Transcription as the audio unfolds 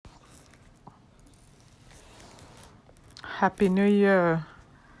Happy New Year.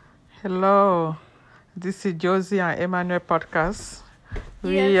 Hello. This is Josie and Emmanuel podcast.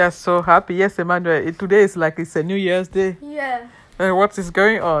 We are so happy. Yes, Emmanuel. Today is like it's a New Year's Day. Yeah. What is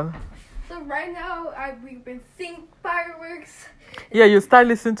going on? So right now, we've been seeing fireworks. Yeah, you start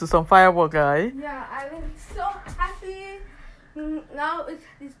listening to some fireworks, right? Yeah, I've been so happy. Now it's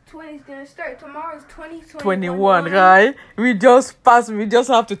gonna start. Tomorrow is 2021, right? We just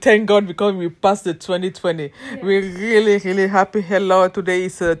have to thank God because we passed the 2020. Yeah. We're really happy. Hello, today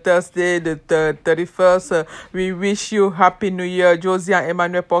is Thursday, the 31st. We wish you Happy New Year, Josie and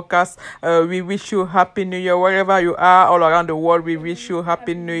Emmanuel podcast. We wish you Happy New Year wherever you are all around the world. We wish you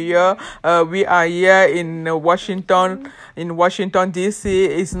Happy New Year. We are here in Washington. In Washington DC,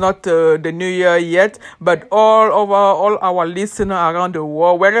 it's not the New Year yet, but all our listeners around the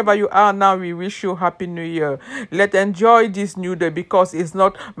world, wherever you are now, we wish you Happy New Year. Let's enjoy this new day because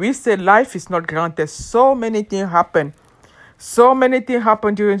we say life is not granted. So many things happen. So many things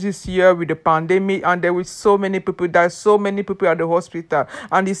happened during this year with the pandemic, and there were so many people died, so many people at the hospital.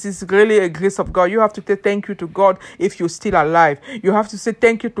 And this is really a grace of God. You have to say thank you to God if you're still alive. You have to say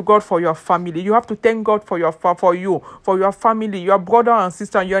thank you to God for your family. You have to thank God for your family, your brother and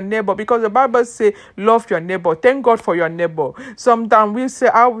sister, and your neighbor, because the Bible says love your neighbor. Thank God for your neighbor. Sometimes we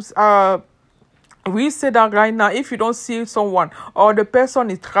say we say that right now, if you don't see someone, or the person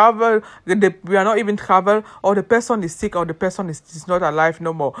is travel, we are not even travel, or the person is sick, or the person is not alive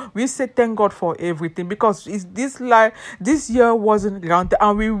no more. We say thank God for everything because this year wasn't granted,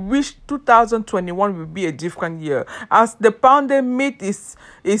 and we wish 2021 will be a different year. As the pandemic is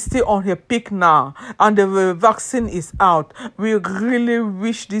still on her peak now, and the vaccine is out, we really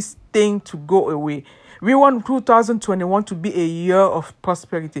wish this thing to go away. We want 2021 to be a year of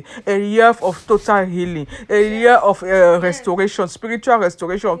prosperity, a year of total healing, a year of restoration, spiritual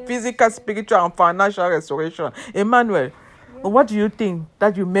restoration, physical, spiritual, and financial restoration. Emmanuel, what do you think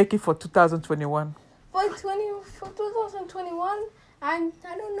that you make it for 2021? For 2021, I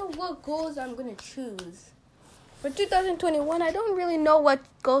don't know what goals I'm going to choose. For 2021, I don't really know what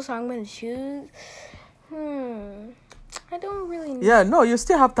goals I'm going to choose. I don't really know. Yeah, no, you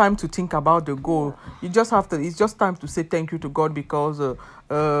still have time to think about the goal. You just have to. It's just time to say thank you to God because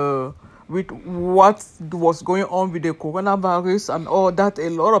with what was going on with the coronavirus and all that, a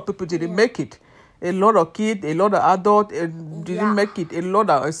lot of people didn't make it. A lot of kids, a lot of adults didn't make it. A lot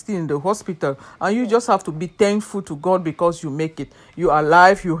are still in the hospital, and you just have to be thankful to God because you make it. You are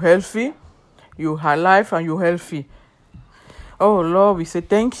alive. You're healthy. You are alive and you're healthy. Oh, Lord, we say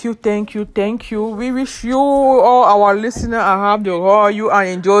thank you. We wish you, all our listeners, I have the whole, you are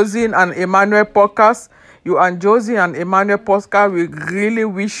in Josie and Emmanuel podcast. You and Josie and Emmanuel podcast, we really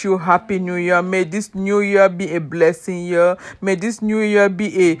wish you Happy New Year. May this new year be a blessing year. May this new year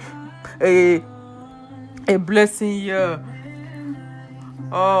be a blessing year.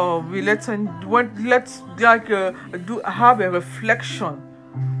 Oh, let's have a reflection.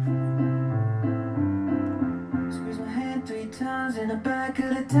 In the back of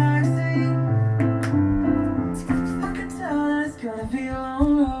the taxi, I can tell that it's gonna be a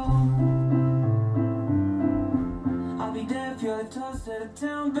long road. I'll be there if you're the toast of the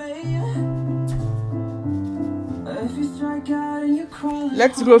town, babe. If you strike out and you cry,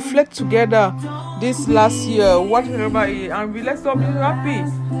 let's reflect together this last year, whatever it is, and let's all be happy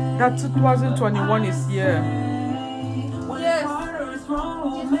that 2021 is here.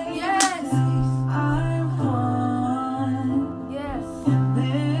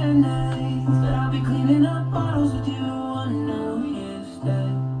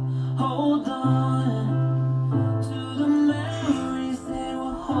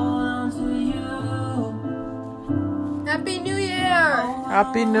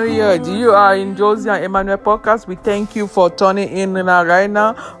 Happy New Year. You are in Josie and Emmanuel podcast. We thank you for tuning in right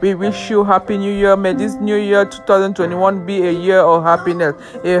now. We wish you Happy New Year. May this new year 2021 be a year of happiness,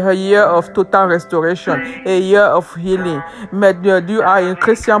 a year of total restoration, a year of healing. May you are in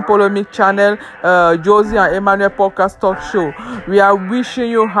Christian Polemic channel, Josie and Emmanuel podcast talk show. We are wishing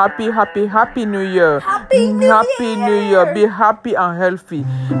you happy New Year. Happy New Year. Be happy and healthy.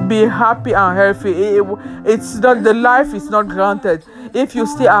 Be happy and healthy. It's not, the life is not granted. If you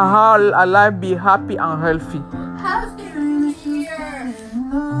still are alive, be happy and healthy. Happy New Year!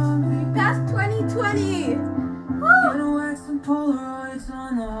 Past 2020!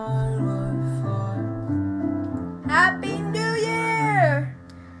 Happy New Year!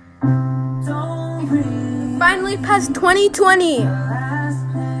 Finally past 2020!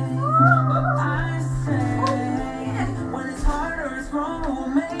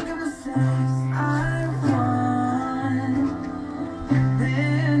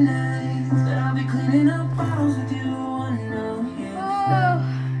 Cleaning up bottles with you one night.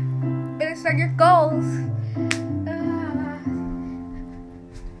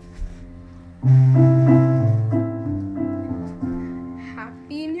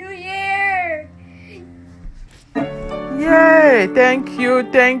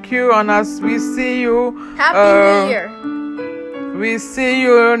 thank you. And as we see you, Happy New Year. we see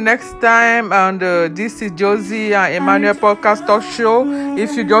you next time. And this is Josie and Emmanuel Podcast Talk Show.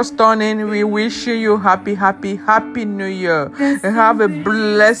 If you just turn in, we wish you happy New Year. Have a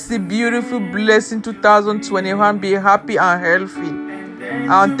blessed, beautiful, blessing 2021. Be happy and healthy.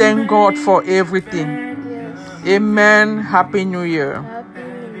 And thank God for everything. Yes. Amen. Happy New Year.